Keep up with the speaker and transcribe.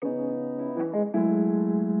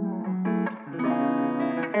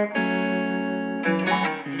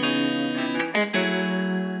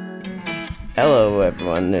Hello,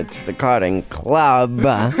 everyone. It's the Carding Club.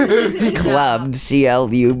 Club,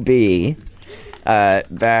 C-L-U-B.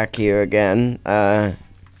 Back here again.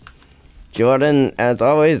 Jordan, as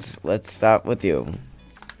always, let's start with you.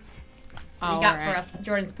 What you got for us?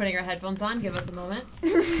 Jordan's putting her headphones on. Give us a moment.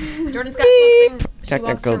 Jordan's got something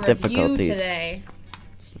Technical she wants to difficulties review today.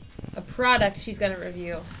 A product she's going to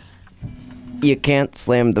review. You can't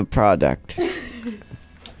slam the product.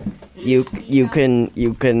 You can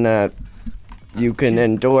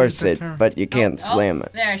endorse it, but you can't slam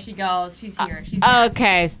it. There she goes. She's here. She's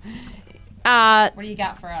okay. What do you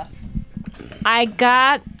got for us? I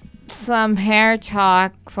got some hair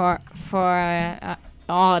chalk for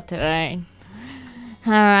all today.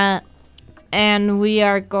 And we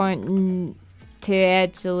are going to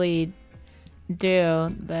actually do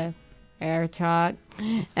the hair chalk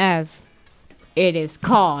as it is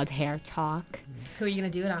called hair chalk. Who are you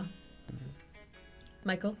going to do it on?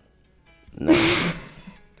 Michael? No.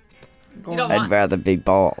 You don't I'd rather be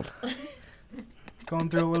bald. Going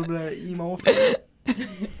through a little bit of emo.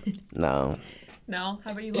 No. No?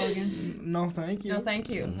 How about you, Logan? No, thank you. No, thank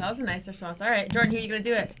you. That was a nice response. All right. Jordan, who are you going to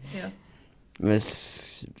do it to?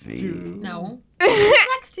 Miss V. No. Who's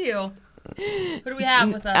next to you? Who do we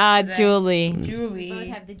have with us today? Julie. Julie. Both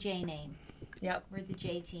have the J name. Yep. We're the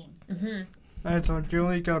J team. Mm-hmm. Alright, so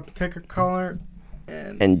Julie's got to pick a color.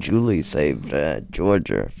 And Julie saved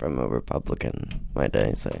Georgia from a Republican, might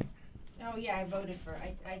I say. Oh, yeah, I voted for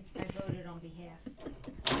I voted on behalf.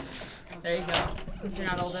 There you go. Since you're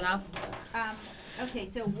not old enough. Okay,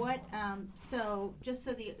 so what, so just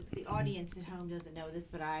so the audience at home doesn't know this,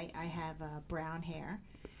 but I have brown hair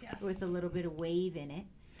with a little bit of wave in it.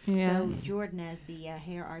 Yeah. So Jordan, as the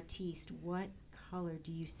hair artiste, what color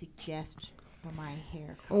do you suggest for my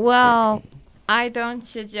hair color? Well, I don't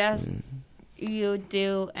suggest you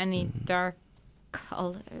do any dark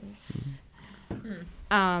colors.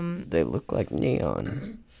 They look like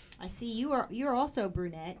neon. I see you're also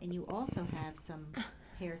brunette, and you also have some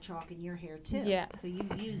hair chalk in your hair too. Yeah. So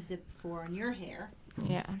you've used it before on your hair.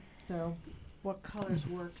 Yeah. So what colors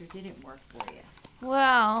worked or didn't work for you?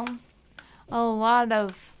 Well, a lot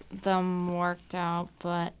of them worked out,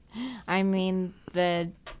 but I mean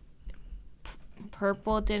the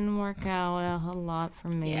purple didn't work out a lot for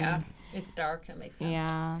me. Yeah. It's dark. That makes sense.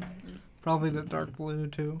 Yeah. Probably the dark blue,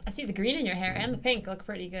 too. I see the green in your hair and the pink look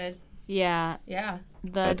pretty good. Yeah. Yeah.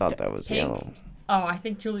 I thought that was pink. yellow. Oh, I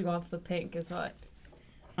think Julie wants the pink is what.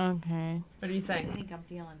 Okay. What do you think? I think I'm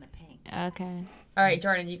feeling the pink. Okay. All right,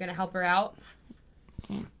 Jordan, you going to help her out?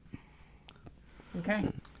 Okay.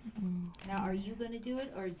 Now, are you going to do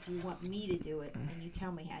it, or do you want me to do it, and you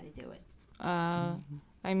tell me how to do it?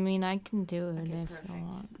 I mean, I can do it Okay, if perfect. you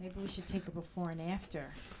want. Maybe we should take a before and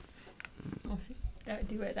after.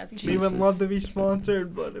 Do it. That'd be We fun. would love to be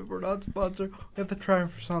sponsored, but if we're not sponsored, we have to try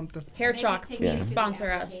for something. Hair Maybe chalk, take please me to the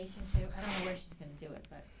sponsor us. application, too. I don't know where she's going to do it,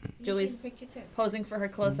 but Julie's picture too. posing for her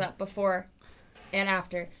close-up before and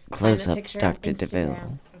after. Close Find up the picture on Dr. Instagram.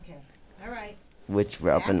 DeVille. Okay. All right. Which Back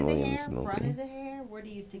Robin of the Williams hair, movie? front of the hair. Where do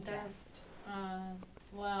you suggest?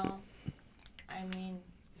 Well, I mean,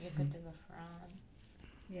 you could do the front.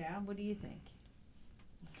 Yeah. What do you think?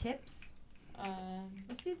 Tips.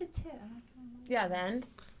 Let's do the tip. Yeah, the end.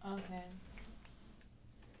 Okay.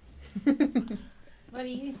 What do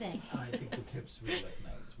you think? I think the tips would look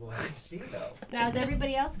nice. We'll have to see, though. Now, is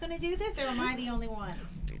everybody else going to do this, or am I the only one?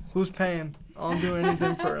 Who's paying? I'll do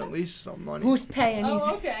anything for at least some money. Who's paying?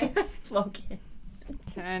 Oh, okay. Logan.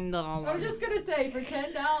 $10. I was just gonna say for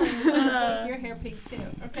 $10, make your hair pink too.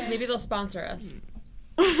 Okay. Maybe they'll sponsor us.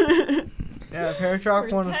 Yeah, if Hair Chalk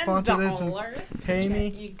For want to sponsor this and $10. pay me,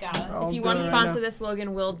 You got it. I'll If you do want it to right sponsor now. this,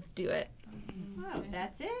 Logan will do it. Oh,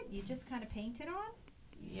 that's it? You just kind of paint it on?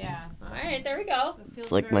 Yeah. All right, there we go. It feels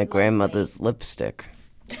It's like very my lightweight. grandmother's lipstick.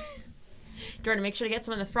 Jordan, make sure to get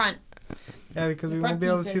some in the front. Yeah, because The we front won't be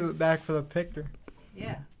able to see the pieces. back for the picture.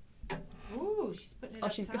 Yeah. Ooh, she's putting it Oh,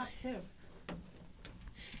 up she's top, too.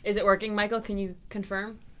 Is it working, Michael? Can you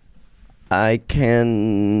confirm? I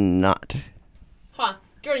cannot. Huh.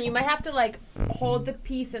 Jordan, you might have to, like, hold the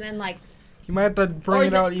piece and then, like... You might have to Or bring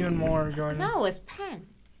is it it- out even more, Jordan. No, it's pen.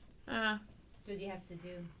 Did you have to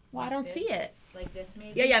do Well, I don't this? see it. like this,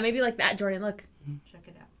 maybe? Yeah, maybe like that, Jordan. Look. Check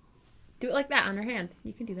it out. Do it like that on her hand.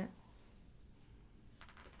 You can do that.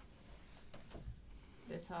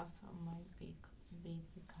 This also might be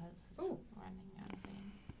because it's Ooh. running out of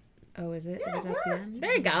ink. Oh, is it? Yeah, is it it at the works. end?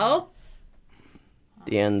 There you go.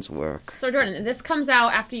 The ends work. So, Jordan, this comes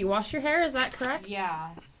out after you wash your hair. Is that correct? Yeah.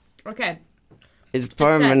 Okay. It's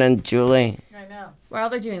permanent, Julie. I know. While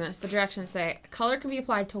they're doing this, the directions say, color can be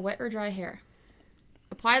applied to wet or dry hair.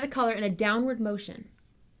 Apply the color in a downward motion.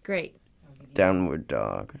 Great. Downward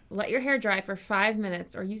dog. Let your hair dry for 5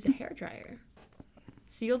 minutes or use a hair dryer.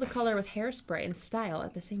 Seal the color with hairspray and style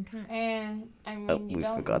at the same time. And I mean, Oh, you we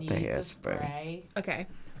don't forgot the need hairspray. spray. Okay.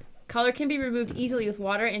 Color can be removed easily with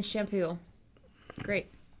water and shampoo. Great.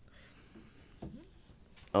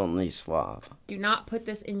 Only suave. Do not put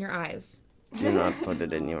this in your eyes. Do not put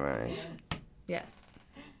it in your eyes. Yes.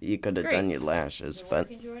 You could have Great. done your lashes, but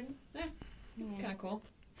Jordan? Yeah. Kind of cool.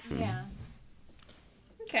 Yeah.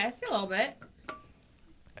 Okay, I see a little bit.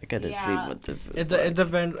 I gotta see Yeah. what this is. It's like. a, it's a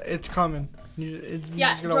vent. It's coming. Yeah,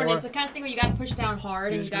 just gonna Jordan, work. it's the kind of thing where you gotta push down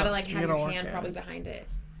hard You and you just gotta gotta- like you have gotta your work hand at probably it. behind it.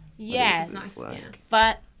 Yes, It's nice. like? Yeah.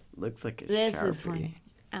 but Looks like a this Sharpie. is funny.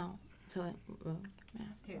 Ow. So it.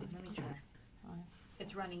 Here, let me try.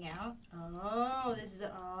 It's running out. Oh, this is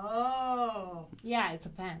Yeah, it's a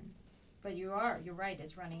pen. But you're right.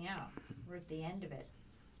 It's running out. We're at the end of it.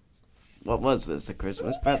 What was this? A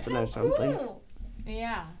Christmas present or something?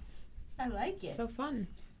 Yeah. I like it. So fun.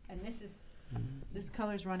 And this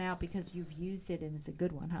color's run out because you've used it and it's a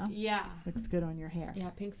good one, huh? Yeah. Looks good on your hair. Yeah,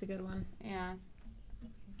 pink's a good one. Yeah.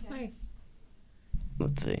 Nice.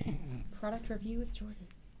 Let's see. Product review with Jordan.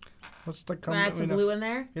 What's the Can I add company? some blue in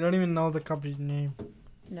there? You don't even know the company's name.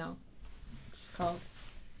 No. It's just called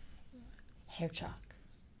Hair Chalk.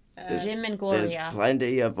 There's- Jim and There's Gloria.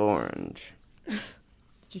 plenty of orange. Did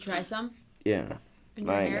you try some? Yeah. In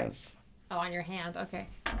your hair? Minus. Oh, on your hand. Okay.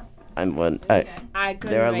 I'm one. I could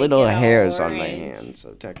There are make little it hairs on my orange. hand,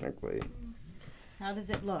 so technically, How does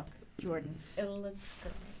it look, Jordan? It looks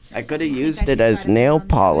good. I could have think used I it should as try to put it nail on the other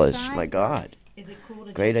polish. side? My God, Is it cool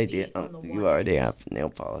to great just idea. be on the You one already edge? have nail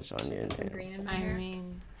polish on your Put some green hands. in my I hair.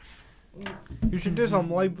 mean, You should do some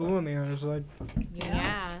light blue on the other side.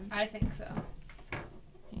 yeah. I think so.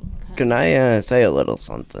 Can I say a little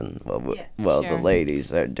something Yeah, while sure. the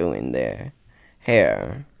ladies are doing their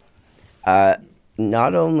hair?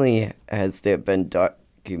 Not only has there been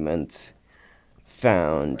documents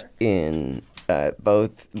found in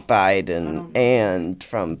both Biden and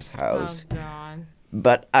Trump's house, Oh God.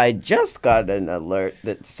 but I just got an alert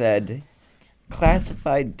that said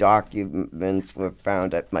classified documents were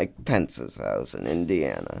found at Mike Pence's house in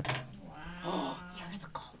Indiana.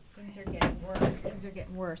 Things are getting worse. Things are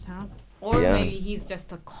getting worse, huh? Or Yeah. maybe he's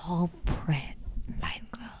just a culprit. Michael.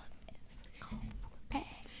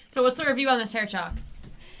 So what's the review on this hair chalk?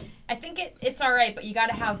 I think it's all right, but you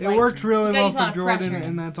gotta have It like, works really you gotta well use a lot for of Jordan, pressure.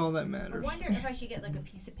 and that's all that I matters. wonder if I should get like a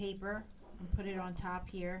piece of paper and put it on top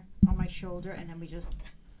here on my shoulder, and then we just.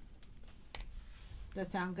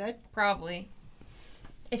 That sound good? Probably.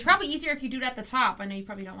 It's probably easier if you do it at the top. I know you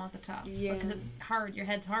probably don't want the top. Yeah. Because it's hard. Your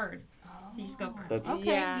head's hard. So you just go. That's Okay.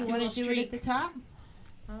 Yeah. You Do a want little to do it at streak. the top?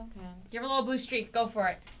 Okay. Give her a little blue streak. Go for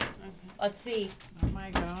it. Let's see. Oh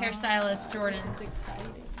my god. Hairstylist Jordan.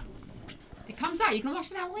 It comes out. You can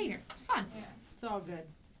wash it out later. It's fun. It's all good.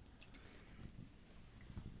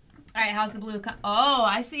 All right. How's the blue? Oh,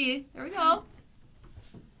 I see. There we go.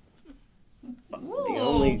 the Ooh,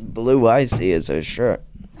 only blue I see is her shirt.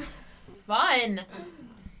 fun.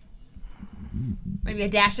 Maybe a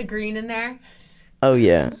dash of green in there. Oh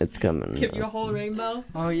yeah, it's coming. Give you a whole rainbow.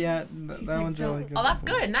 Oh yeah, She's that like, one's really good. Oh, that's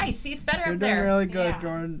good. Nice. See, it's better You're up doing there. really good, Yeah.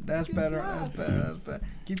 Jordan. That's better. That's better. That's better.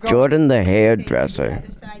 Keep going. Jordan the Okay, hairdresser. The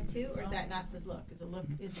other side too, or is that not the look?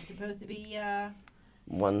 Is it supposed to be?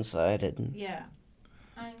 One-sided. Yeah.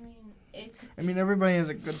 I mean, it could I mean, everybody has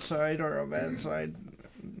a good side or a bad side.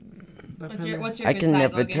 What's your I good can side,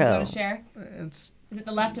 never Logan? Do you tell. want to share? It's. Is it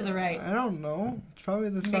the left or the right? I don't know. It's probably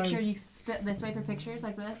the Make side. sure you sit this way for pictures,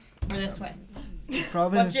 like this, or this way.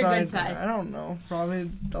 Probably What's the your side. good side? I don't know. Probably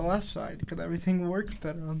the left side because everything works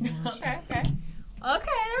better on the left side. Okay.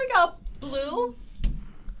 There we go. Blue.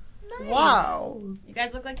 Nice. Wow. You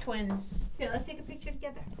guys look like twins. Here, let's take a picture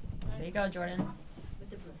together There you go, Jordan. with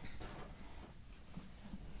the blue.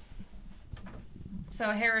 So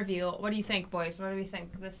hair review. What do you think, boys? What do we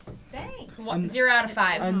think? This Thanks. 0 out of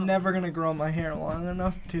 5. I'm never gonna grow my hair long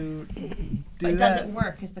enough to do But that. does it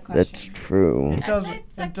work? Is the question. That's true. It does. I'd say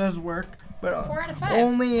it's It like does work, but 4 out of 5.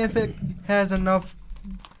 only if it has enough.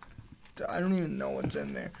 I don't even know what's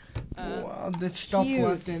in there. Wow, the stuff Cute.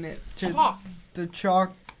 left in it. Chalk. The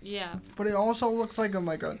chalk, Yeah. but it also looks like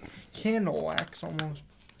a candle wax almost.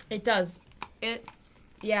 It does. It.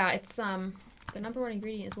 Yeah, it's the number 1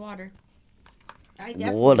 ingredient is water, I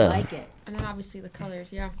definitely Water. like it. and then obviously the colors.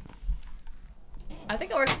 Yeah. I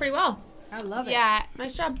think it works pretty well. I love it. Yeah.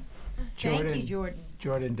 Nice job. Thank you, Jordan, Jordan.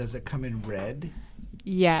 Jordan, does it come in red?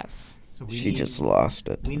 Yes. So She just lost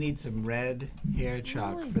it. We need some red hair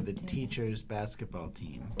chalk for the teachers' basketball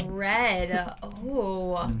team. Red.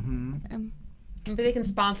 Oh. Mm-hmm. Maybe they can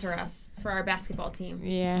sponsor us for our basketball team.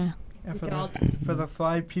 Yeah. And We for could all- the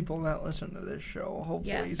 5 people that listen to this show,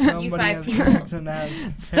 hopefully Yes, you somebody 5 has people. connection that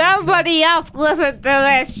has Somebody else listen to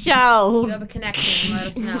this If you show. have a connection, let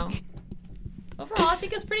us know. Overall, I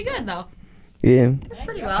think it's pretty good, though. Yeah.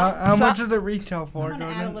 Pretty How well. much does it retail for? I'm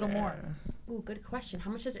gonna add a little more. Ooh, good question. How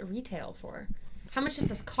much does it retail for? How much does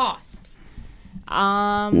this cost?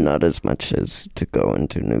 Not as much as to go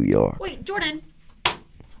into New York. Wait, Jordan.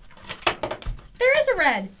 There is a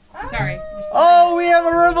red. Sorry. Oh, we have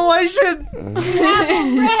a revelation! You have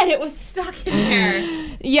a red. It was stuck in there.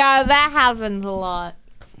 Yeah, that happens a lot.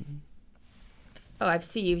 Oh, I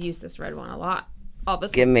see you've used this red one a lot. Oh,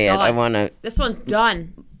 this Give one's me it. I done. want to. This one's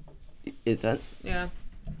done. Is that? Yeah.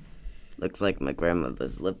 Looks like my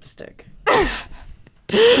grandmother's lipstick. The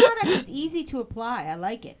product is easy to apply. I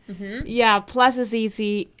like it. Yeah, plus it's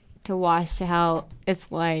easy to wash out.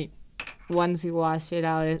 It's like once you wash it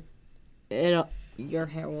out, it'll your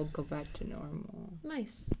hair will go back to normal.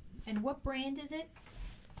 Nice. And what brand is it?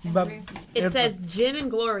 But Where, It It's says Jim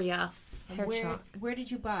and Gloria hair where, chalk. where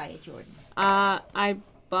did you buy it, Jordan? I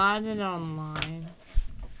bought it online.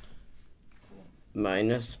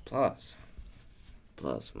 Minus plus.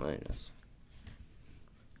 Plus minus.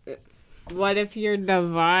 What if you're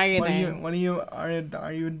dividing? Are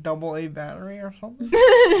you a double A battery or something?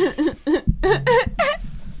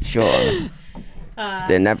 Sure.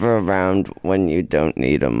 They're never around when you don't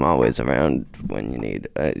need them, always around when you need,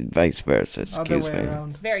 vice versa, Other excuse way me.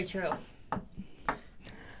 around. Very true.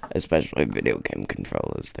 Especially video game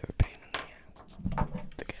controllers, they're a pain in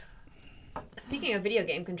the ass. Speaking of video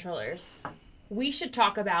game controllers, we should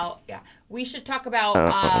talk about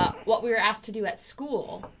what we were asked to do at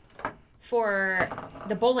school for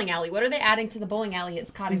the bowling alley. What are they adding to the bowling alley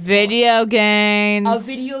at Cotting School? Video games. A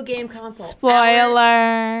video game console.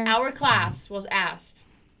 Spoiler. Our class was asked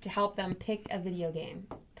to help them pick a video game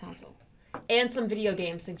console and some video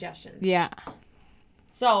game suggestions. Yeah.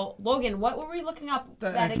 So, Logan, what were we looking up?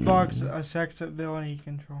 The that Xbox accessibility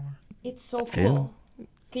controller. It's so Phil? cool.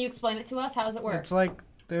 Can you explain it to us? How does it work? It's like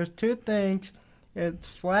there's 2 things. It's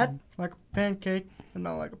flat like a pancake, but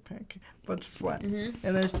not like a pancake, but it's flat. Mhm.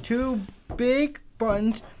 And there's 2 big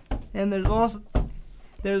buttons, and there's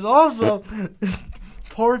also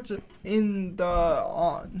ports in the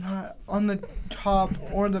on the top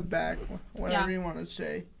or the back, whatever Yeah. you want to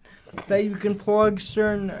say, that you can plug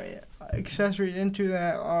certain accessories into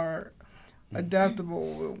that are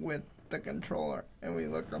adaptable with the controller. And we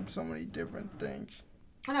looked up so many different things.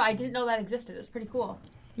 I know, I didn't know that existed. It's pretty cool.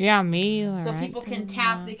 Yeah, me either. So I people can didn't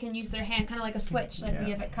tap, know. they can use their hand kind of like a switch, like we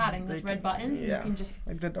Yeah. have at Cotting, those They red can- buttons, and you yeah. can just,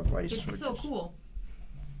 Like the device it's so switches. cool.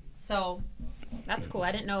 So, that's cool.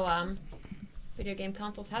 I didn't know video game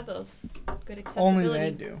consoles had those. Good accessibility. Only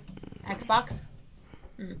they do. Xbox?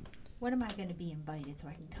 When am I going to be invited so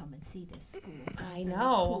I can come and see this school? It sounds I very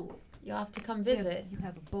know. cool. You'll have to come You have- visit. You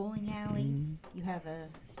have a bowling alley. You have a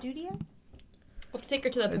studio. We'll have to take her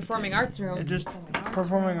to the performing arts It room. just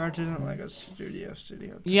performing arts isn't like a studio.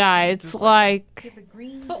 Yeah, It's it's just like You have a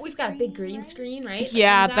green. But we've got a big green right? screen, right?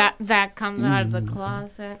 yeah, comes out? that comes out of the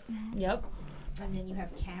closet. Yep. And then you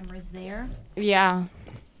have cameras there. Yeah.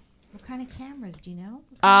 What kind of cameras do you know?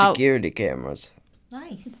 Security cameras.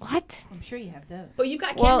 Nice. What? I'm sure you have those. But you've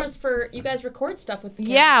got Well- cameras for, you guys record stuff with the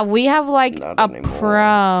cameras. Yeah, we have like Not a anymore.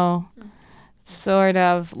 pro, sort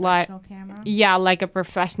of like Professional camera. yeah, like a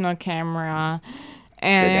professional camera, It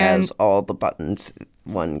and has all the buttons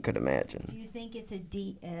one could Do imagine. you think it's a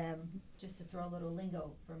just to throw a little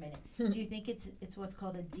lingo for a minute? Do you think it's what's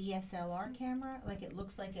called a DSLR camera? Like it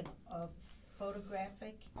looks like a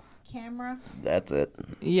photographic camera? That's it.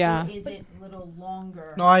 yeah, Or is it a little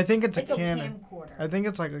longer? No, I think it's a It's a Canon. camcorder. I think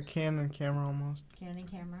it's like a Canon camera almost. Canon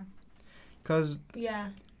camera. Cause Yeah.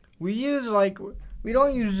 we use we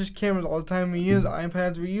don't use just cameras all the time. We use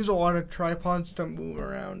iPads. We use a lot of tripods to move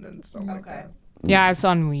around and stuff like Okay. that. yeah, it's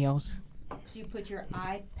on wheels. Do you put your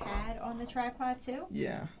iPad on the tripod too?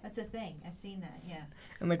 Yeah, That's a thing. I've seen that. Yeah.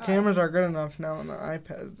 and the Oh. cameras are good enough now on the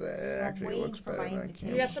iPads that it I'm actually waiting looks for better my than a invitation.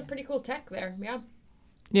 You camera. got some pretty cool tech there. Yeah.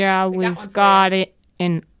 Yeah, We got one we've for got it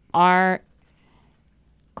in art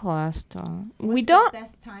class. We What's don't. the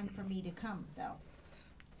best time for me to come though?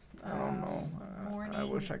 I don't know. Morning. I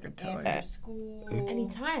wish I could tell you. After school.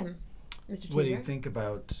 Anytime, Mr. What do you Tudor. think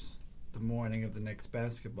about the morning of the next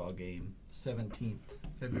basketball game, 17th,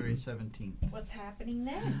 February 17th? What's happening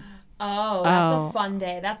then? Oh, that's Oh. a fun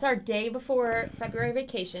day. That's our day before February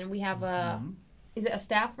vacation. We have a Is it a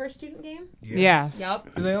staff versus student game? Yes.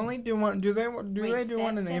 Yep. Do they only do one? Do they Wait, do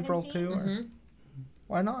one in Feb. April 17? too? Or Mm-hmm.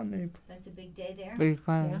 why not in April? That's a big day there.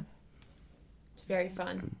 Because Yeah. It's very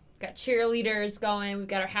fun. Got cheerleaders going. We've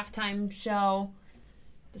got our halftime show.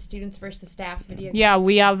 The students versus the staff video. yeah,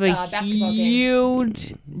 we have a basketball game.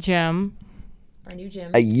 huge gym. Our new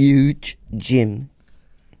gym. A huge gym.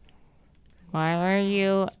 Why are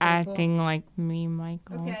you That's pretty cool. acting like me,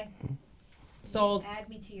 Michael? Okay, Sold. add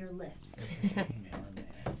me to your list.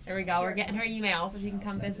 There we go. We're getting her email so she can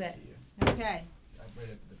come visit. Okay. Right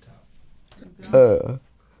at the top.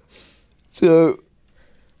 So,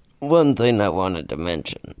 one thing I wanted to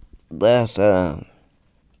mention.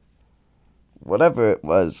 Whatever it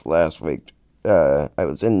was last week, I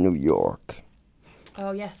was in New York.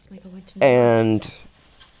 Oh yes, Michael went to New York. And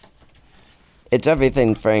it's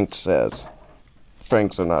everything Frank says.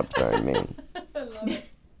 Franks are not very mean.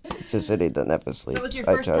 It's a city that never sleeps, So it was your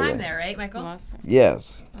I first tell time you. there, right, Michael?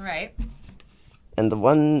 Yes. All right. And the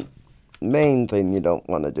one main thing you don't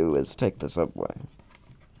want to do is take the subway.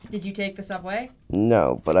 Did you take the subway?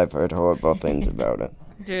 No, but I've heard horrible things about it.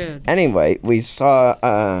 Dude. Anyway, we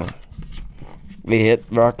saw, we hit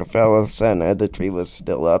Rockefeller Center. The tree was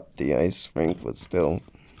still up. The ice rink was still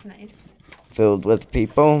Nice. filled with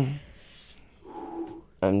people.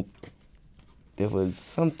 And there was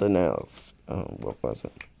something else. Oh, what was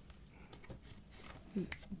it?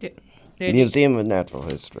 Did Museum of Natural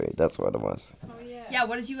History. That's what it was. Yeah.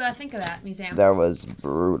 What did you think of that museum? That was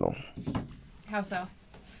brutal. How so?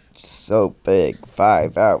 So big.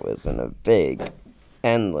 5 hours in a big,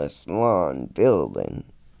 endless, long building.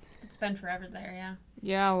 It's been forever there. Yeah.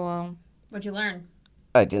 Yeah, well, What'd you learn?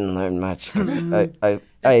 I didn't learn much. 'Cause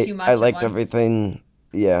There's too much I at liked once. everything,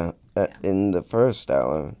 Yeah. in the first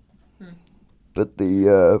hour. Hmm. But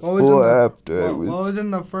the What was in four the- after, it What was was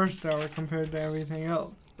in the first hour compared to everything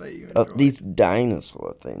else that you oh, enjoyed? these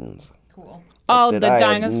dinosaur things. Cool. oh, that the I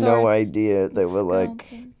dinosaurs. had no idea they were like,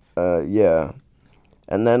 yeah.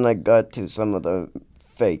 And then I got to some of the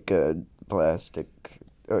fake plastic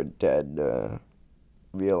or dead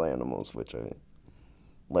real animals, which I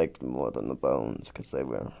liked more than the bones because they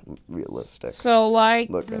were realistic So like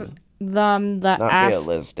looking. the Not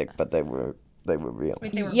realistic, but they were real.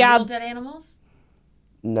 Wait, they were Yeah. real dead animals?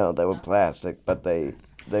 No, they were plastic, but they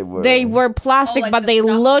were. they were plastic, like but the they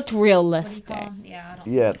stuffed- looked What do you realistic. call 'em? Yeah, I don't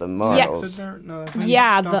Yeah, the Sit models. there? No, that's when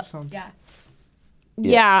Yeah, you stuff something.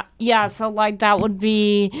 Yeah. Yeah. So like that would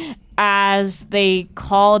be, as they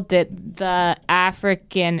called it, the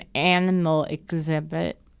African animal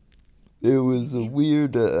exhibit. It was a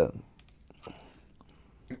weird.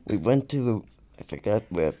 We went to. I forgot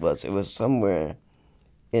where it was. It was somewhere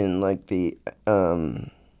in like the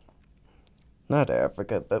not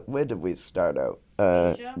Africa, but where did we start out?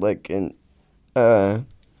 Asia? Like in The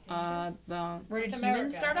Where did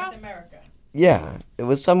humans start off? America. yeah, it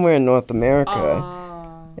was somewhere in North America,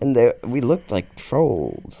 Oh. and there we looked like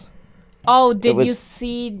trolls. Oh, did was- you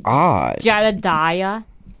see Odd. Jedediah?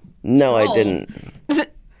 No, I Trolls? didn't.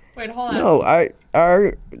 Wait, hold on. No,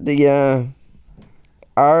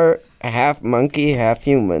 our half monkey, half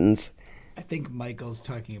humans. I think Michael's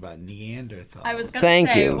talking about Neanderthals. I was gonna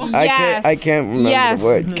Thank say. you. well, I can't remember Yes, the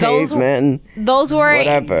word. those- Cavemen, Those were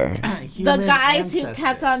whatever. the Human guys who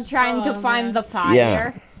kept on ancestors. trying to Oh, find man. the fire.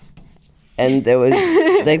 Yeah. And they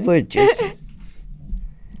were just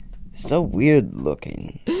so weird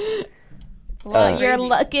looking. Well, you're Crazy.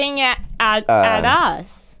 looking at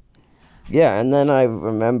us. Yeah, and then I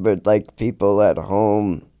remembered like people at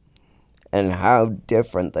home and how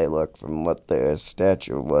different they look from what their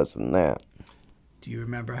stature was in that. Do you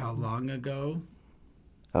remember how long ago?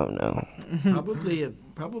 Oh no.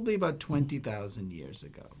 Probably about 20,000 years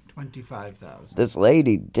ago. 25,000. This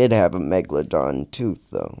lady did have a megalodon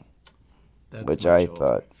tooth though, That's which much I older.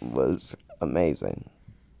 thought was amazing.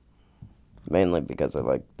 Mainly because I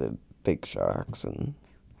like the big sharks and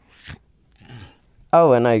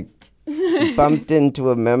oh, and I bumped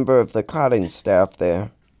into a member of the cotting staff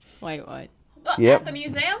there. Wait, what? Yep. At the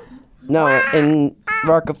museum? No, in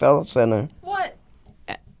Rockefeller Center. What?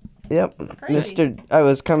 Yep. Crazy. I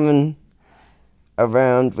was coming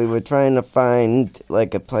around. We were trying to find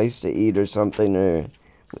like a place to eat or something, or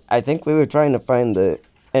I think we were trying to find the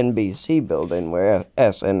NBC building where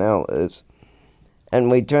SNL is. And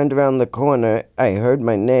we turned around the corner. I heard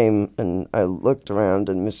my name, and I looked around,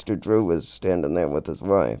 and Mr. Drew was standing there with his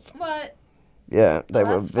wife. What? Yeah, they Oh,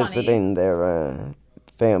 were that's funny. visiting their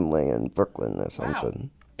family in Brooklyn or something.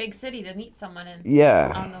 Big city to meet someone in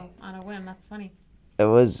Yeah. on a whim. That's funny. It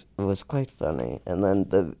was quite funny, and then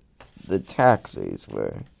the taxis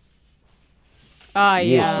were Oh, Yeah.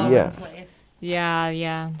 yeah. All Yeah. over the place. Yeah,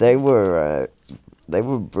 yeah. they were they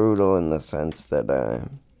were brutal in the sense that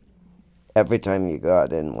every time you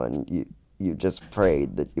got in one, you just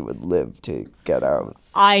prayed that you would live to get out.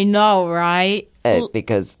 I know, right?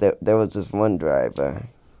 Because there was this one driver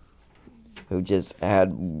who just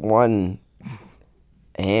had one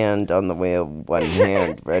hand on the wheel, one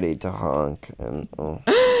hand ready to honk, and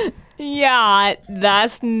Yeah,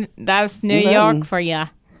 that's New then- York for ya.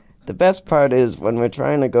 the best part is when we're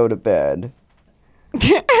trying to go to bed.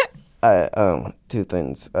 Two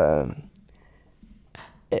things.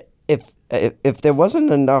 If there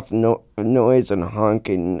wasn't enough noise and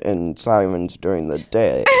honking and sirens during the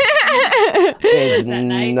day, there's At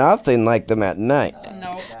night? nothing like them at night.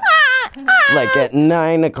 Nope. Like at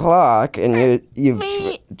 9 o'clock, and you've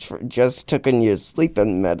just taken your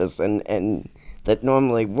sleeping medicine, and that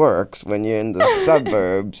normally works when you're in the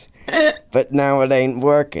suburbs, but now it ain't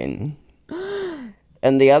working.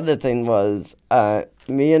 And the other thing was,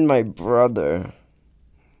 me and my brother,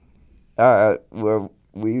 our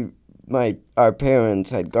parents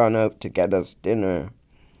had gone out to get us dinner,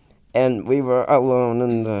 and we were alone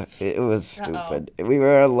in it was stupid. We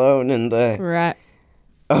were alone in the Right.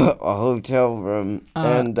 a hotel room,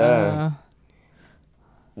 and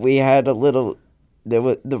we had a little. The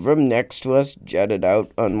room next to us jutted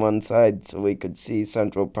out on one side, so we could see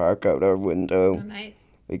Central Park out our window. Oh,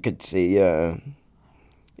 nice. We could see,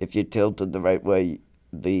 if you tilted the right way,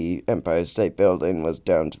 the Empire State Building was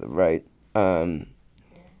down to the right.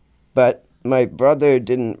 But my brother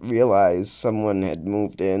didn't realize someone had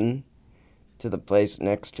moved in to the place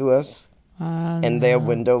next to us, and their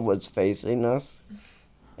window was facing us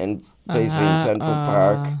and facing Central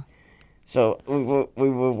Park. So we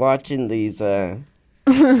were watching these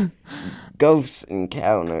ghost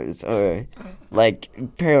encounters or like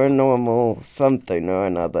paranormal something or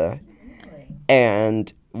another.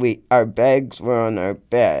 And our bags were on our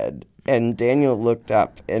bed, and Daniel looked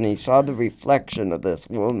up and he saw the reflection of this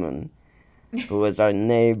woman who was our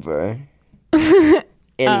neighbor in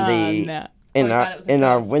no. in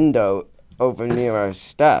our window over near our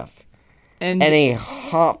stuff. And he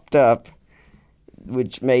hopped up,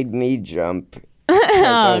 which made me jump. So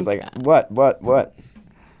I was like, what?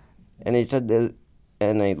 And he said,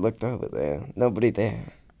 and I looked over there. Nobody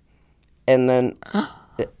there. And then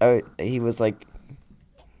he was like,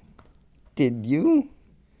 did you?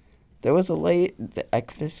 There was a lady, I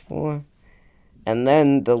could have sworn. And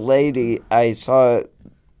then the lady, I saw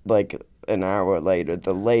like an hour later,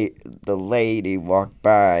 the lady walked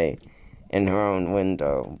by in her own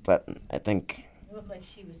window. But I think... It looked like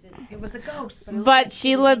she was in. It was a ghost. But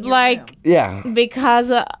she looked like Yeah.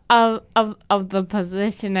 because of the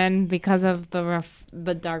position and because of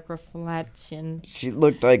the dark reflection. She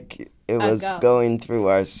looked like it was ghost. going through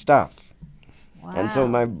our stuff. Wow. And so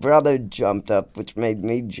my brother jumped up, which made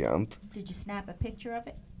me jump. Did you snap a picture of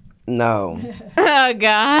it? No. Oh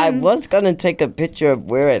God! I was going to take a picture of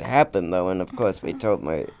where it happened, though, and of course we told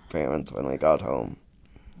my parents when we got home,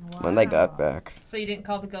 when they got back. So you didn't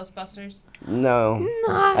call the Ghostbusters? No.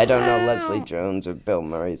 I don't know Leslie Jones or Bill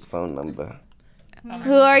Murray's phone number.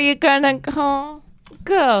 Who are you gonna call?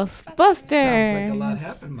 Ghostbusters. Sounds like a lot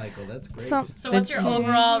happened, Michael. That's great. So what's your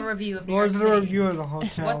overall review of New York What's City? the review of the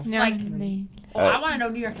hotel? What's like... Well, I want to know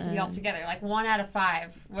New York City altogether. Like 1 out of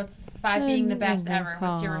 5. What's 5 being the best ever?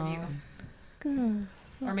 What's your review?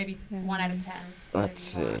 Or maybe 1 out of 10. Let's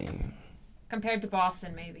see. Compared to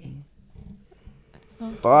Boston, maybe.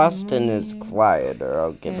 Boston is quieter,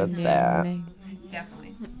 I'll give it that.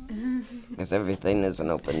 Definitely. Because everything isn't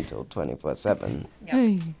open until 24/7.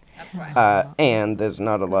 Yep. That's why. And there's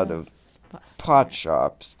not a lot of pot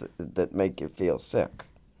shops that make you feel sick.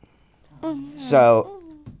 So,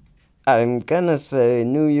 I'm gonna say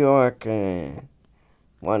New York,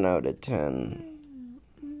 1 out of 10.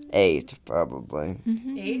 8, probably.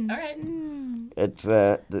 8? All right. It's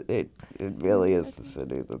it really is the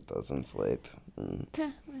city that doesn't sleep.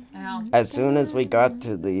 Wow. As soon as we got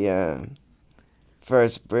to the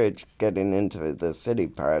first bridge getting into the city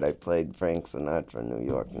part, I played Frank Sinatra, New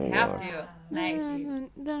York, New You have York. to. Nice.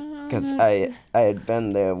 Because I had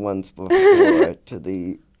been there once before to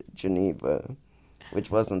the Geneva, which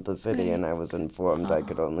wasn't the city, and I was informed I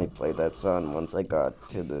could only play that song once I got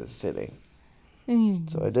to the city. So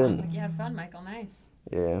I Sounds did. like you had fun, Michael. Nice.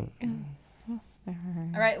 Yeah.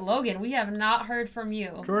 All right, Logan, we have not heard from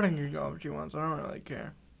you. Jordan can go if she wants. I don't really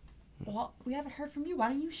care. Well, we haven't heard from you. Why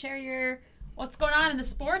don't you share what's going on in the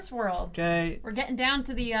sports world? Okay. We're getting down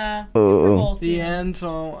to the Super Bowl The season. end.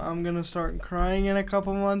 So I'm gonna start crying in a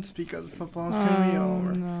couple months because football's gonna be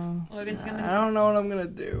over. No. Logan's gonna. I don't know what I'm gonna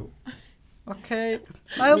do. Okay.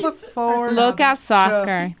 I look forward. Look at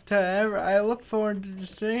soccer. I look forward to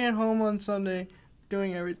just staying at home on Sunday,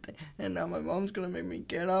 doing everything, and now my mom's gonna make me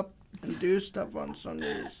get up and do stuff on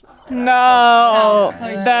Sundays. No,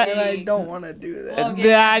 And that I don't want to do that. Okay,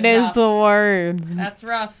 that that's is rough. the word. That's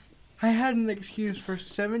rough. I had an excuse for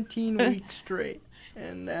 17 weeks straight,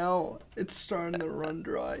 and now it's starting to run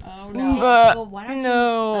dry. Oh Well, why don't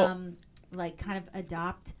no. you like kind of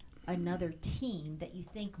adopt another team that you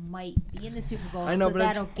think might be in the Super Bowl? I know, so but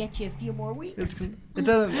it's- that'll get you a few more weeks. It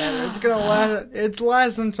doesn't matter. It's gonna last. It's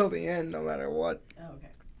last until the end, no matter what. Oh, okay.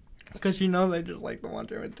 Because they just like to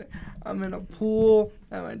watch everything. I'm in a pool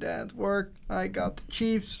at my dad's work. I got the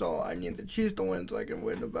Chiefs, so I need the Chiefs to win so I can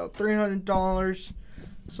win about $300.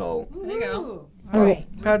 So There you go. Ooh. All right.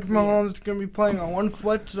 Patrick Mahomes is going to be playing on one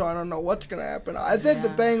foot, so I don't know what's going to happen. I think the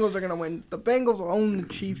Yeah. Bengals are going to win. The Bengals will own the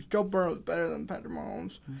Chiefs. Joe Burrow is better than Patrick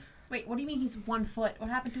Mahomes. Wait, what do you mean he's 1 foot? What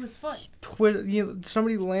happened to his foot?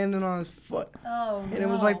 Somebody landed on his foot. Oh, And it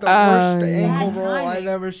was no. like the Oh, worst no. ankle Bad roll I've timing.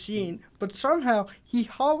 ever seen. But somehow he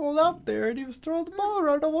hobbled out there and he was throwing the ball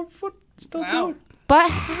around on one foot. Still Wow. doing it. But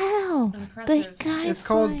how? The Impressive. guy. It's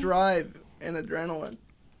called drive and adrenaline.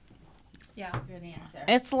 Yeah. Good answer.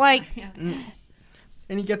 It's like Yeah.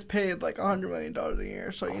 And he gets paid like $100 million a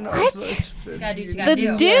year. So, What? it's Gotta do what you the gotta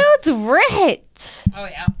do. dude's rich. Oh,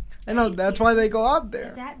 yeah. I know, that's why they go out Is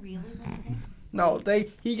there. that really what it is? No,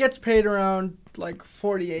 he gets paid around like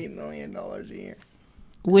 $48 million a year.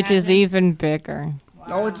 Which is Imagine. even bigger.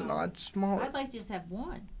 No, it's not. It's smaller. I'd like to just have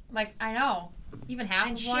one Like, I know. Even half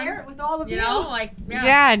and of one. share it with all of You you. know? Like, yeah.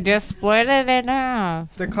 Yeah, just split it in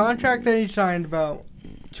half. The contract that he signed about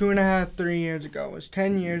 2.5, 3 years ago was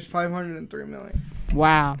 10 years, $503 million.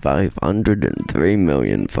 Wow. 503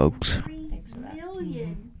 million, folks. 3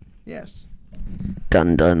 million. Yes.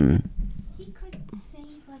 Dun dun. He could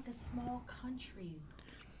save like a small country.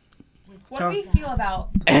 With What do we that. feel about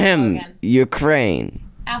Ahem. again, Ukraine.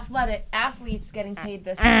 athletes getting paid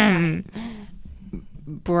this much Mm. money?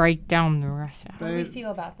 Break down the Russia. How do we They,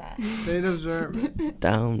 feel about that? they deserve it.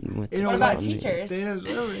 Down with You the know What about money. teachers? They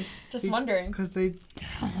deserve it. Just wondering. Because they,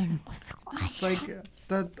 it's like,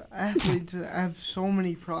 the athletes have so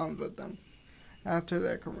many problems with them after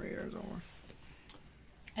their career is over.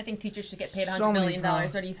 I think teachers should get paid $100 So many million.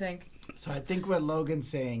 problems. What do you think? So I think what Logan's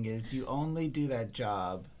saying is you only do that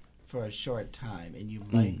job for a short time, and you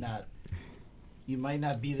might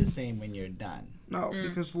not be the same when you're done. No,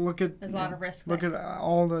 because look at There's a lot of risk look there. at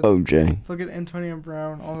all the OJ. look at Antonio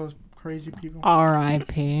Brown, all those crazy people.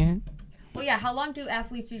 R.I.P. Well, yeah. How long do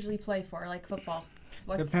athletes usually play for, like football?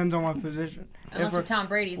 Depends on what position. Unless you're Tom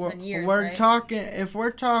Brady, it's been years, right? If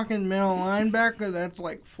we're talking middle linebacker, that's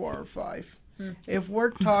like 4 or 5. If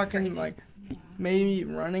we're talking like maybe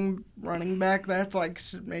running back, that's like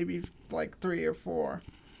maybe like 3 or 4.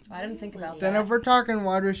 I didn't think about Then that. if we're talking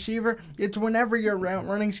wide receiver, it's whenever your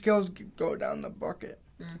running skills go down the bucket.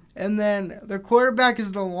 And then the quarterback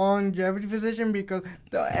is the longevity position because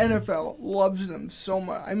the NFL loves them so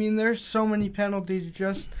much. I mean, there's so many penalties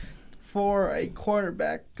just for a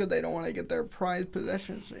quarterback because they don't want to get their prized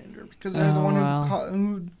possessions injured because they're the Oh, one wow.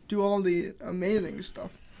 who do all the amazing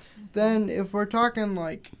stuff. Then if we're talking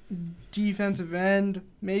like defensive end,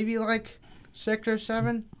 maybe like 6 or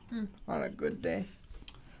 7 on a good day.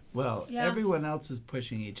 Well, Yeah. everyone else is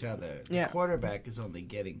pushing each other. The Yeah. quarterback is only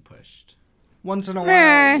getting pushed. Once in a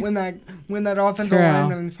Meh. while, when that offensive True.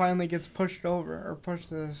 lineman finally gets pushed over or pushed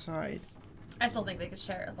to the side, I still think they could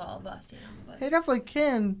share it with all of us, you know. But they definitely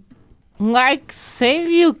can. Like, save I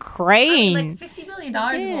mean, Ukraine. like $50 million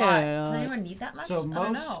is a lot. Does Yeah. anyone need that much? So I don't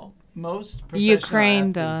most- know. Most professional Ukraine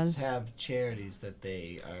athletes does. have charities that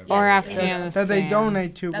they are. Or Yes, Afghanistan. That they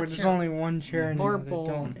donate to, That's but it's true. only one charity Or that they both.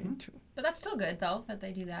 donate to. But that's still good, though, that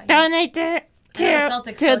they do that. you know? Donate it I know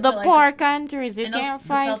the Celtics to go the to, like, poor countries who And those, can't the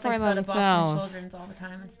fight Celtics for go to Boston themselves. Children's all the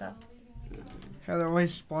time and stuff. Yeah, they're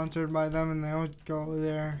always sponsored by them, and they always go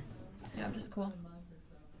there. Yeah, just cool.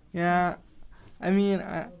 Yeah, I mean,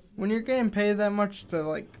 when you're getting paid that much to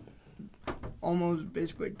like almost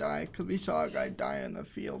basically die, because we saw a guy die in the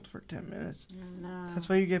field for 10 minutes. That's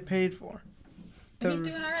what you get paid for. But he's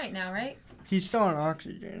doing all right now, right? He's still on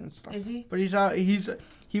oxygen and stuff. Is he? But he's out.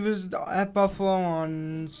 He was at Buffalo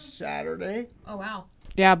on Saturday. Oh, wow.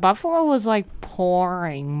 Yeah, Buffalo was like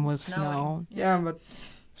pouring with Snowing. snow. Yeah, but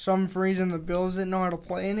some reason the Bills didn't know how to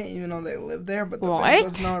play in it, even though they lived there. But the What?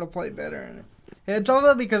 Bengals know how to play better in it. It's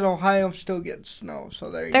also because Ohio still gets snow,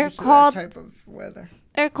 so they're They're used to called- that type of weather.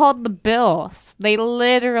 They're called the Bills. They're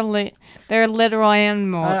literal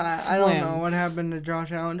animals. I don't know what happened to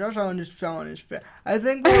Josh Allen. Josh Allen just fell in his fit. I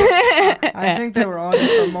think they were all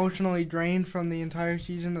just emotionally drained from the entire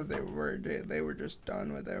season that they were just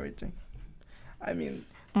done with everything. I mean,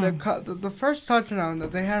 the first touchdown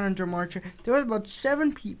that they had on Jamar Chase, there was about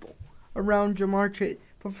 7 people around Jamar Chase.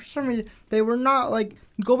 But for some reason, they were not, like,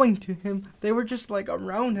 going to him. They were just, like,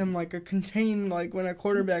 around him, like a contained, like, when a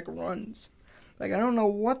quarterback runs. Like, I don't know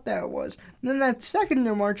what that was. And then that second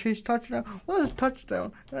Jamar Chase touchdown was a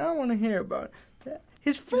touchdown. And I don't want to hear about it.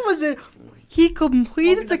 His foot was in. He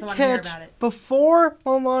completed the catch before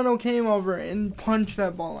Milano came over and punched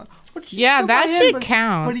that ball out. Yeah, that should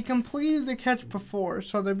count. But he completed the catch before,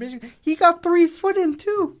 so they're basically he got 3 foot in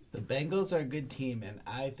too. The Bengals are a good team, and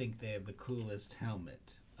I think they have the coolest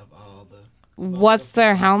helmet of all the. What's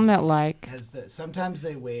their helmet like? Sometimes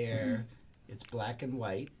they wear it's black and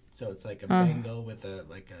white, so it's like a Bengal with a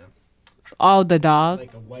Oh, the dog.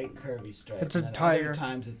 like a white curvy stripe. It's a and then tiger. Other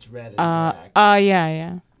times it's red and black. Oh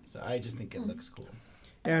yeah. So I just think it looks cool.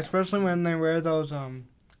 Yeah, especially when they wear those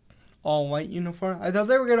all white uniform. I thought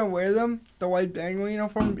they were gonna wear them, the white Bengal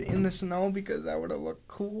uniform, in the snow because that would have looked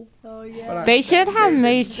cool. Oh yeah. But They should have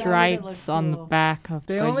made That would've stripes looked on the cool. back of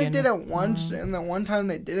They the only did it uniform. once, and the one time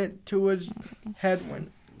they did it, Tua's head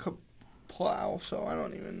went plow. So I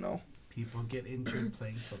don't even know. People get injured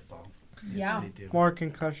playing football. Yes, Yeah. they do. More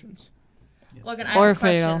concussions. Yes, Logan, they I do. Or have a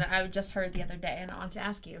question fatal. that I just heard the other day, and I want to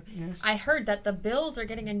ask you. Yes. I heard that the Bills are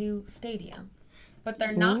getting a new stadium, but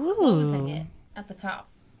they're not Ooh. closing it at the top,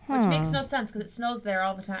 which makes Huh. no sense because it snows there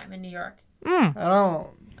all the time in New York. Mm. I don't.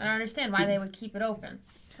 I don't understand why they would keep it open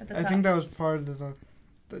at the I top. think that was part of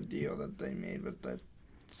the deal that they made with that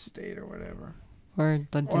state or whatever. Or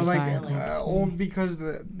the Or like, design. because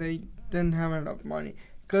they didn't have enough money.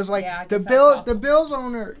 Because like Yeah, I the guess that's the Bills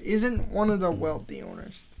owner isn't one of the wealthy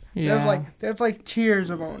owners. Yeah. There's like tiers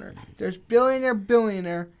of owner. There's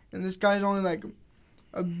billionaire, and this guy's only like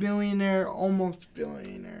a billionaire, almost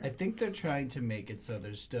billionaire. I think they're trying to make it so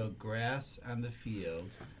there's still grass on the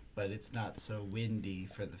field, but it's not so windy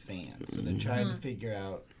for the fans. So they're trying to figure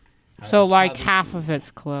out. So like how half of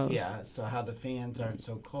it's closed. Yeah, so how the fans aren't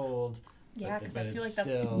so cold. Yeah, because I but feel like it's that's.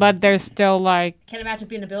 still. But they're still like Can't imagine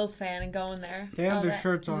being a Bills fan and going there. They have all their that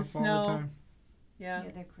shirts in the off all snow. the time. Yeah.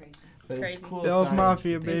 Yeah, they're crazy. But it's crazy. cool. Bills signs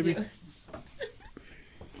Mafia, that they They baby. do.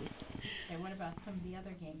 And what about some of the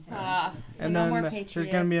other games? So And no then more there's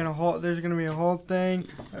gonna be there's gonna be a whole thing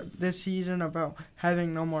this season about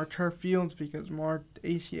having no more turf fields because more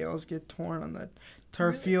ACLs get torn on the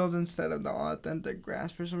turf fields instead of the authentic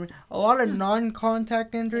grass for some reason. A lot of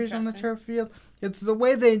non-contact injuries on the interesting. turf field. It's the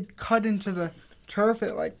way they cut into the turf.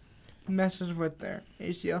 It like messes with their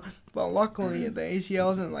ACL. But luckily the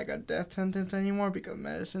ACL isn't like a death sentence anymore because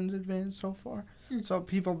medicine's advanced so far. So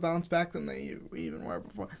people bounce back than they even were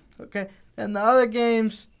before. Okay, and the other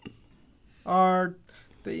games are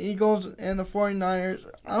the Eagles and the 49ers.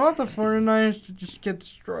 I want the 49ers to just get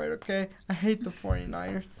destroyed, okay? I hate the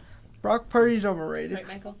 49ers. Brock Purdy's overrated. Right,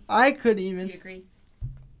 Michael? I could Do even. you agree?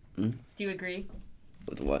 Hmm? Do you agree?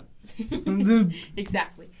 With what?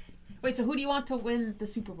 Exactly. Wait, so who do you want to win the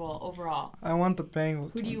Super Bowl overall? I want the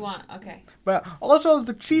Bengals. Who do you want? Okay. But also, if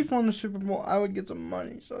the Chiefs won the Super Bowl, I would get some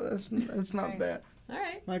money, so that's not Right. bad. All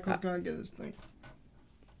right. Michael's gonna get his thing.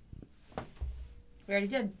 We already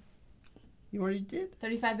did. You already did?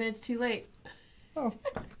 35 minutes too late. Oh,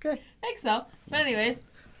 okay. I think so. But anyways,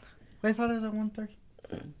 Wait, I thought it was at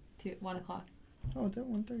 1:30. 1 o'clock. Oh, it's at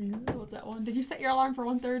 1:30. What's that one? Did you set your alarm for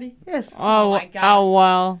 1:30? Yes. oh my gosh. oh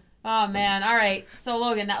well. Oh, man. All right. So,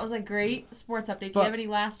 Logan, that was a great sports update. Do you But- have any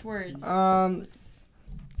last words? I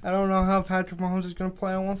don't know how Patrick Mahomes is going to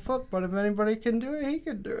play on one foot, but if anybody can do it, he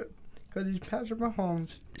could do it. Because he's Patrick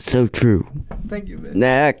Mahomes. So true. Thank you, bitch.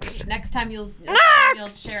 Next. Next time you'll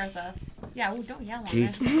share with us. Yeah, ooh, don't yell on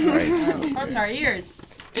Jesus us. Christ. Hurts our ears.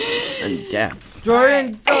 I'm deaf.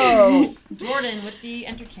 Jordan, go! Jordan with the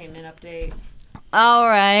entertainment update. All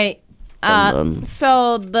right. Dum-dum.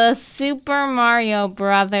 So the Super Mario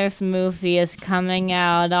Brothers movie is coming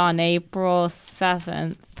out on April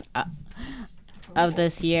 7th of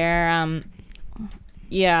this year.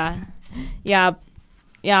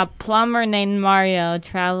 Yeah, plumber named Mario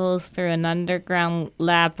travels through an underground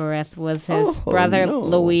labyrinth with his Oh, brother no.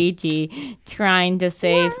 Luigi trying to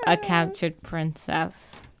save a captured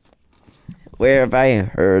princess. Where have I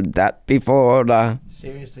heard that before?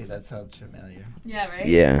 Seriously, that sounds familiar. Yeah, right?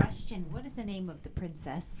 Yeah. Question: what is the name of the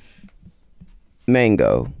princess?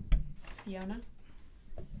 Mango. Fiona?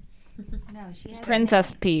 No, she has a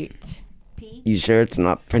Princess name. Peach. Peach. You sure it's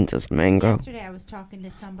not Princess Mango? Yesterday, I was talking to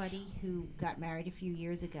somebody who got married a few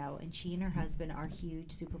years ago, and she and her husband are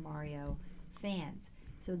huge Super Mario fans.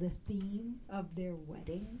 So the theme of their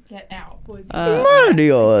wedding Get out. was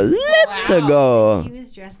Mario, let's Wow. go. she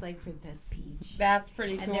was dressed like Princess Peach, That's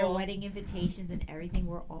pretty cool. and their wedding invitations and everything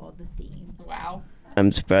were all the theme. Wow.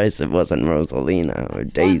 I'm surprised it wasn't Rosalina or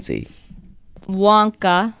That's fun. Daisy.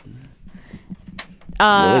 Wonka.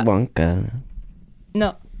 Willy Wonka.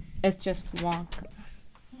 No, it's just Wonka.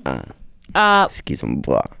 Excuse me.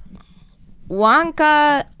 Blah.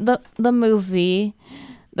 Wonka, the movie,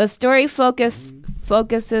 the story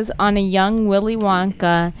focuses on a young Willy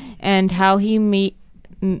Wonka and how he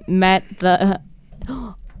met the.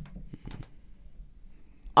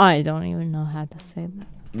 I don't even know how to say that.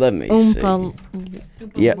 Let me see.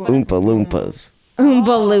 Yeah, Oompa Loompas. Oompa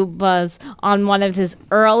Loompas on one of his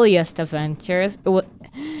earliest adventures.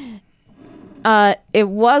 It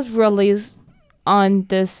was released on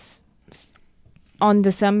December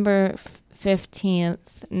 15th.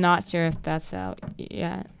 Not sure if that's out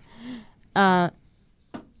yet.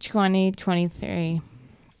 2023.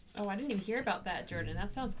 Oh, I didn't even hear about that, Jordan.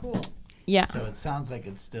 That sounds cool. Yeah. So it sounds like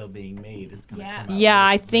it's still being made. It's gonna Yeah. come out Yeah,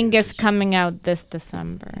 later I think this it's year. coming out this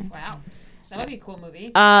December. Wow. That would be a cool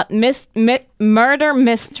movie. Murder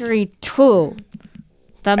Mystery 2.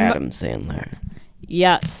 Adam Sandler.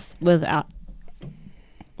 Yes, with Opera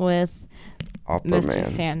Mr. Man.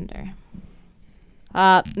 Sander.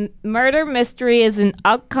 Murder Mystery is an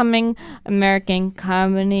upcoming American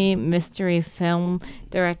comedy mystery film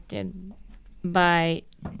directed by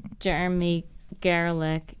Jeremy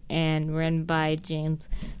Gerlich and written by James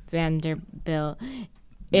Vanderbilt.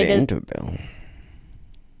 Vanderbilt.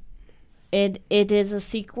 It is a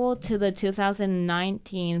sequel to the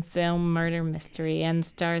 2019 film Murder Mystery and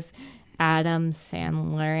stars Adam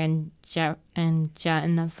Sandler and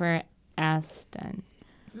Jennifer Aniston.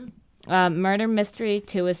 Murder Mystery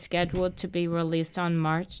 2 is scheduled to be released on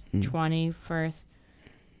March 21st,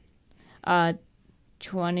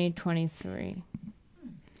 2023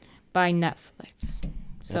 by Netflix.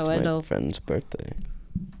 So That's my it'll friend's birthday.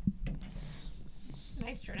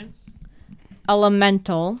 Nice, Jordan.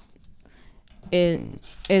 Elemental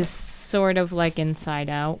is sort of like Inside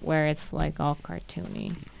Out, where it's like all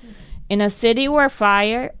cartoony. In a city where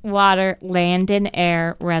fire, water, land, and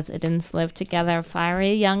air residents live together, a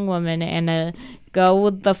fiery young woman and a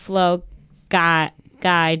go-with-the-flow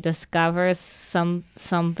guy discovers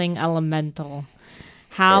something elemental.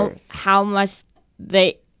 How much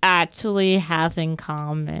they actually have in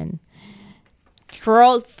common.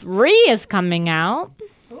 Troll 3 is coming out.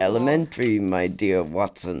 Elementary, my dear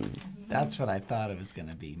Watson. That's what I thought it was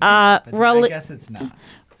gonna be. Uh, I rela- guess it's not.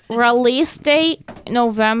 Release date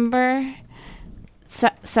November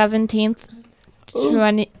 17th,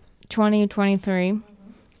 2023.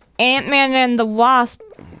 Ant-Man and the Wasp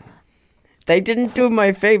They didn't do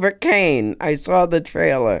my favorite Kane. I saw the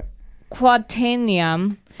trailer.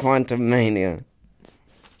 Quantum. Quantum Mania.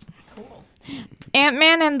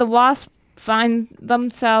 Ant-Man and the Wasp find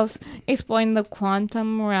themselves exploring the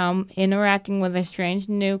quantum realm, interacting with strange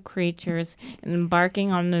new creatures, and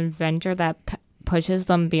embarking on an adventure that pushes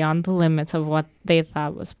them beyond the limits of what they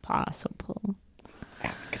thought was possible.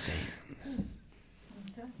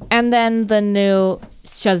 And then the new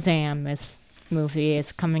Shazam movie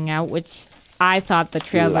is coming out, which I thought the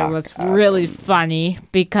trailer was really funny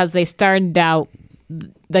because they started out,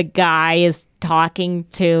 the guy is talking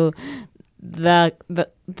to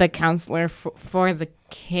the counselor for the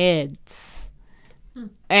kids,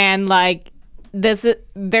 and like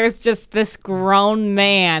there's just this grown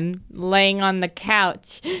man laying on the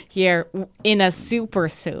couch here in a super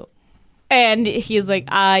suit, and he's like,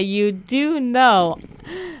 you do know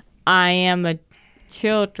I am a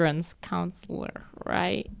children's counselor,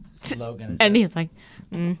 right? Logan, And he's like,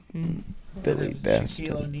 Billy Shaquille Bastard.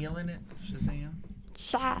 O'Neal in it? Shazam?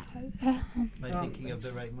 Am I thinking of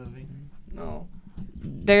the right movie? No.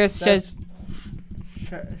 there's That's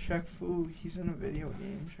Shaq Fu. He's in a video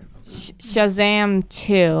game. Shazam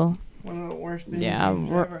 2. One of the worst video Yeah,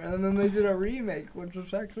 games ever. And then they did a remake, which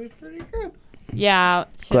was actually pretty good. Yeah,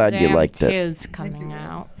 Glad you Shazam liked 2 it. is coming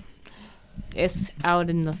out. It's out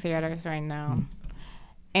in the theaters right now.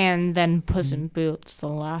 And then Puss in Boots, The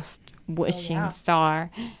Last Wishing Star.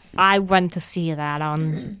 I went to see that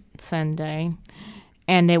on Sunday,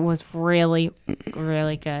 and it was really,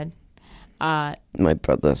 really good. My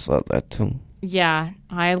brother saw that too. Yeah,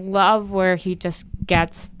 I love where he just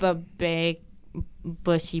gets the big,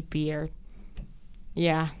 bushy beard.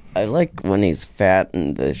 Yeah. I like when he's fat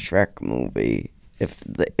in the Shrek movie. If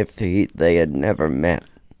they had never met.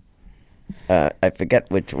 I forget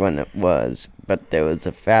which one it was, but there was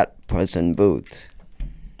a fat Puss in Boots.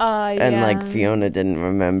 And like Fiona didn't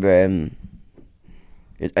remember him.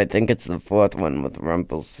 I think it's the fourth one with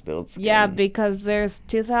Rumpelstiltskin. Yeah, because there's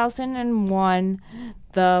 2001,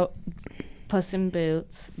 the Puss in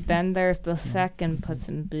Boots. Then there's the second Puss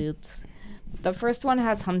in Boots. The first one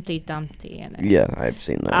has Humpty Dumpty in it. Yeah, I've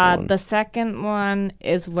seen that one. The second one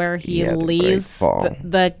is where he had a great leaves fall.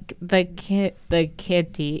 the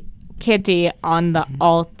kitty on the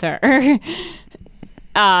altar.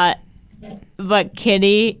 But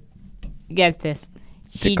Kitty, get this,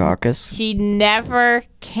 Dukakis? she never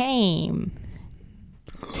came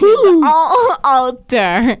to the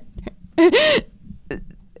altar.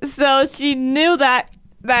 So she knew that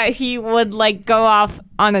he would like go off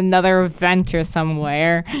on another adventure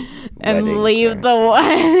somewhere and Wedding leave the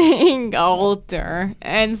wedding altar,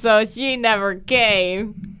 and so she never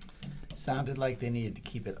came. Sounded like they needed to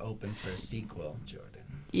keep it open for a sequel, Jordan.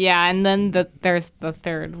 Yeah, and then there's the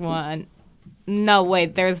third one. No,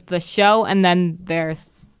 wait, there's the show, and then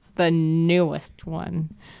there's the newest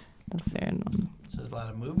one, the third one. So there's a lot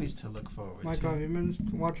of movies to look forward Michael, have to. you been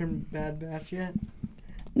watching Bad Batch yet?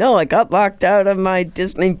 No, I got locked out of my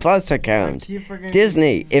Disney Plus I account. keep forgetting.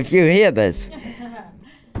 Disney, if you hear this,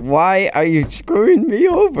 why are you screwing me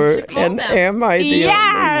over? should call And them. am I the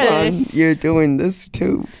Yes. only one you're doing this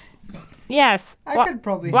to? Yes. I could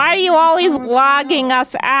probably. Why are you always logging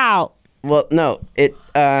us out? Well, no, Too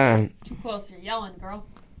close, you're yelling, girl.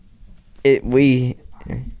 it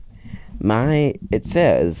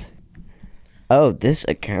says, oh, this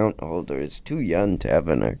account holder is too young to have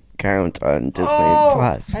an account on Disney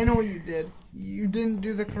Plus. I know what you did. You didn't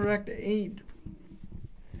do the correct aid.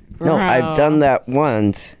 No, I've done that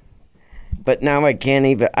once, but now I can't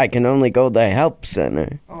even. I can only go to the help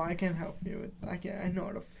center. Oh, I can help you with. I know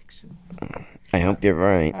how to fix it. I hope you're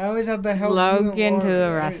right. I always have to help you Logan and to Laura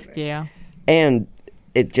the with everything. rescue. And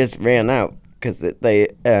it just ran out because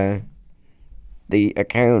the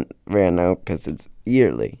account ran out because it's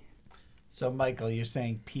yearly. So, Michael, you're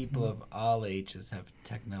saying people of all ages have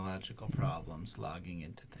technological problems logging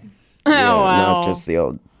into things. Oh, Yeah, well. not just the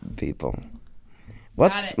old people.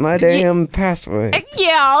 What's it. my damn password?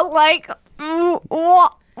 Yeah, like,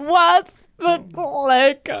 what's the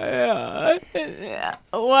click?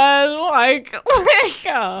 Was like,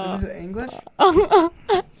 Is it English?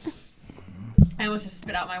 I almost just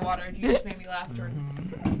spit out my water. You just made me laugh, Jordan.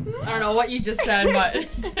 I don't know what you just said, but I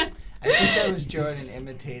think that was Jordan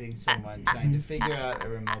imitating someone trying to figure out a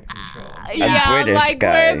remote control. yeah, British like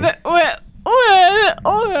guy. where's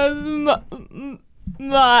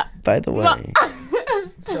my By the way,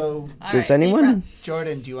 So, All does right, deep anyone? breath.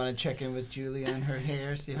 Jordan, do you want to check in with Julie on her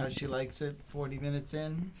hair, see how she likes it 40 minutes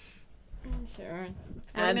in? Sure.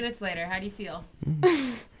 40 minutes later, how do you feel?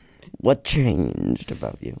 What changed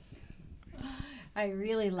about you? I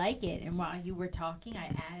really like it. And while you were talking,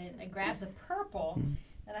 I grabbed the purple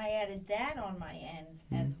and I added that on my ends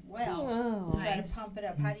as well. Oh, To try nice. to pump it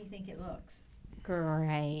up. How do you think it looks?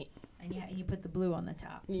 great. And you put the blue on the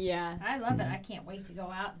top. Yeah. I love it. I can't wait to go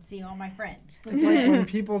out and see all my friends. It's like when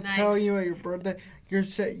people Nice. tell you at your birthday, you're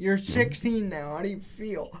 16 now. How do you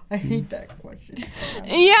feel? I hate that question.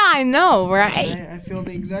 Yeah, I know, right? I feel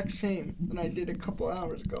the exact same than I did a couple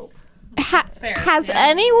hours ago. That's fair. Has Yeah.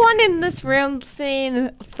 anyone in this room seen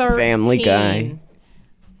 13? Family Guy.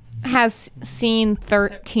 Has seen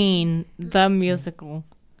 13, the musical.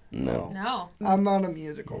 No. No, I'm not a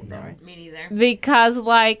musical guy. me neither. Because,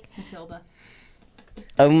 like, Matilda.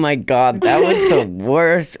 Oh my God, that was the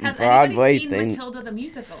worst Has Broadway anybody seen thing. Matilda the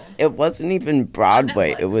musical? It wasn't even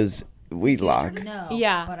Broadway. It Netflix. was Wheelock. No.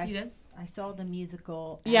 Yeah. But You did? I saw the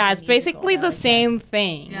musical. as yeah, a it's musical, basically the I same guess.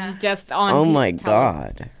 thing, Yeah. just on Oh my tele-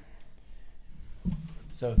 God.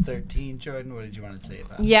 So 13, Jordan, what did you want to say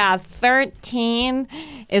about it? Yeah, 13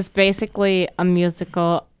 is basically a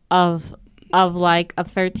musical of like a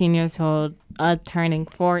 13 years old turning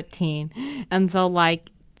 14. And so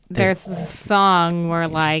like there's a song where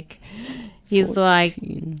like he's like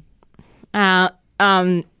 14.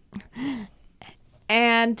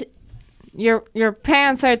 and your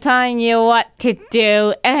parents are telling you what to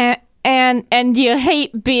do and you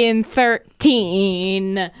hate being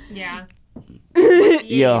 13. Yeah.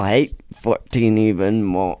 You'll hate 14 even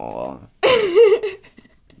more.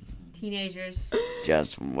 Teenagers.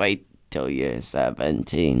 Just wait till you're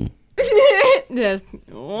 17. Just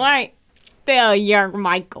wait till you're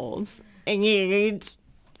Michael's age.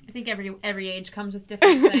 I think every age comes with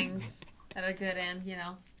different things that are good and,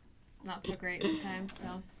 not so great sometimes,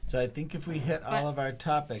 so. So I think if we hit all of our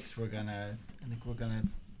topics, we're gonna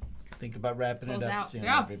think about wrapping it Close up out. soon,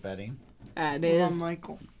 Yeah. everybody. That What is. about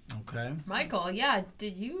Michael? Okay. Michael, yeah,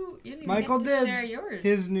 you didn't even Michael get to did. share yours.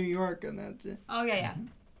 His New York, and that's it. Oh, yeah.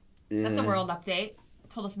 That's a world update.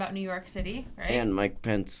 Told us about New York City, right? And Mike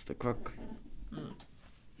Pence, the crook.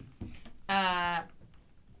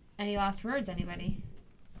 Any last words, anybody?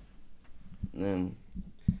 Then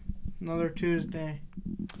Another Tuesday.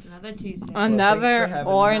 Another Tuesday. Another having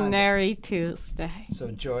me on. ordinary Tuesday.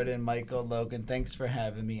 So Jordan, Michael, Logan, thanks for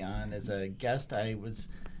having me on as a guest. I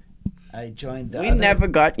joined the We other... never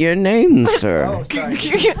got your name, sir. Oh, sorry.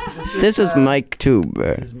 This is Mike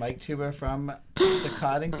Tuber. This is Mike Tuber from the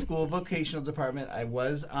Cotting School Vocational Department. I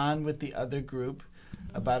was on with the other group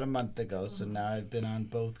about a month ago, so now I've been on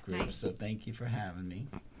both groups. Nice. So thank you for having me.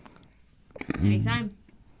 Anytime.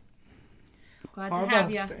 Glad to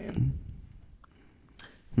have you.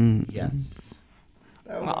 Yes.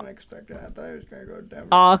 That was unexpected. I thought he was going to go to Denver.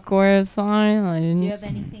 Awkward silence. Do you have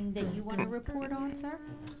anything that you want to report on, sir?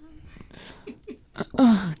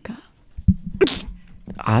 Oh, God.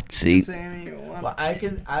 Hot seat. Say anything you want. Well, I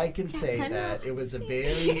can say that it was a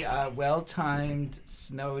very well-timed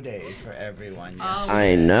snow day for everyone. Oh,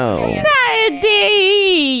 I know.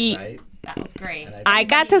 Daddy! Right? that was great. And I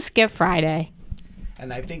got to skip Friday.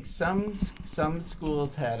 And I think some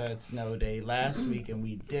schools had a snow day last week and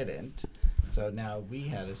we didn't. So now we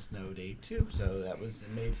had a snow day too. So that was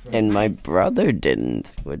made for And us. my Nice. brother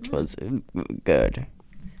didn't, which was good.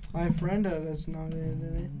 My friend had a snow day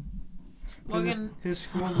today. Logan. His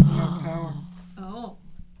school doesn't have power. Oh.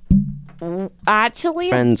 Actually,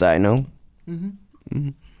 Friends I know. Mm-hmm.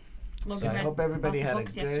 So Logan I read hope everybody lots of had a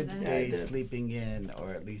books good yesterday. Yeah, I day did. sleeping in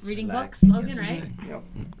or at least Reading books, relaxing Logan, right? yesterday. Yep.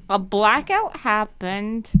 a blackout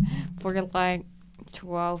happened for like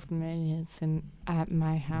 12 minutes at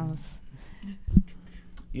my house.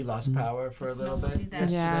 You lost power for a The little snow will bit do that.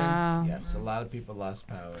 yesterday? Yeah. Yes, a lot of people lost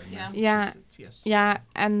power in Yeah. Yeah. Massachusetts yesterday. Yeah,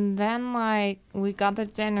 and then like we got the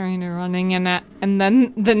generator running, and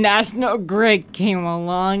then the National Grid came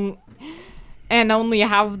along, and only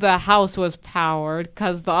half the house was powered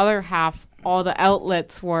because the other half, all the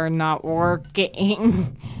outlets were not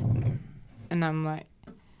working. And I'm like,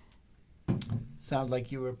 Sound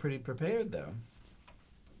like you were pretty prepared though.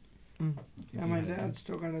 Yeah, my dad's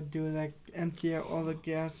still got to do that, empty out all the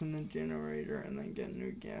gas in the generator and then get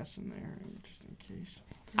new gas in there just in case.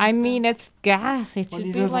 I mean, it's gas. It But should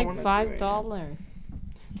he be doesn't like wanna do it. $5.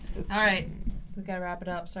 All right. We gotta wrap it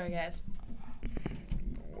up. Sorry, guys.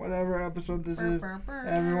 Whatever episode this Burr, is, burr, burr.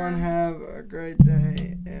 everyone have a great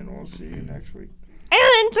day, and we'll see you next week.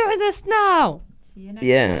 And enjoy the snow. See you next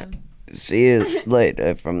Yeah. time. See you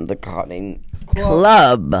later from the Cotting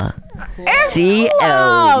Club. It's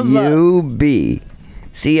CLUB.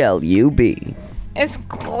 CLUB. It's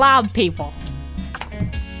club people.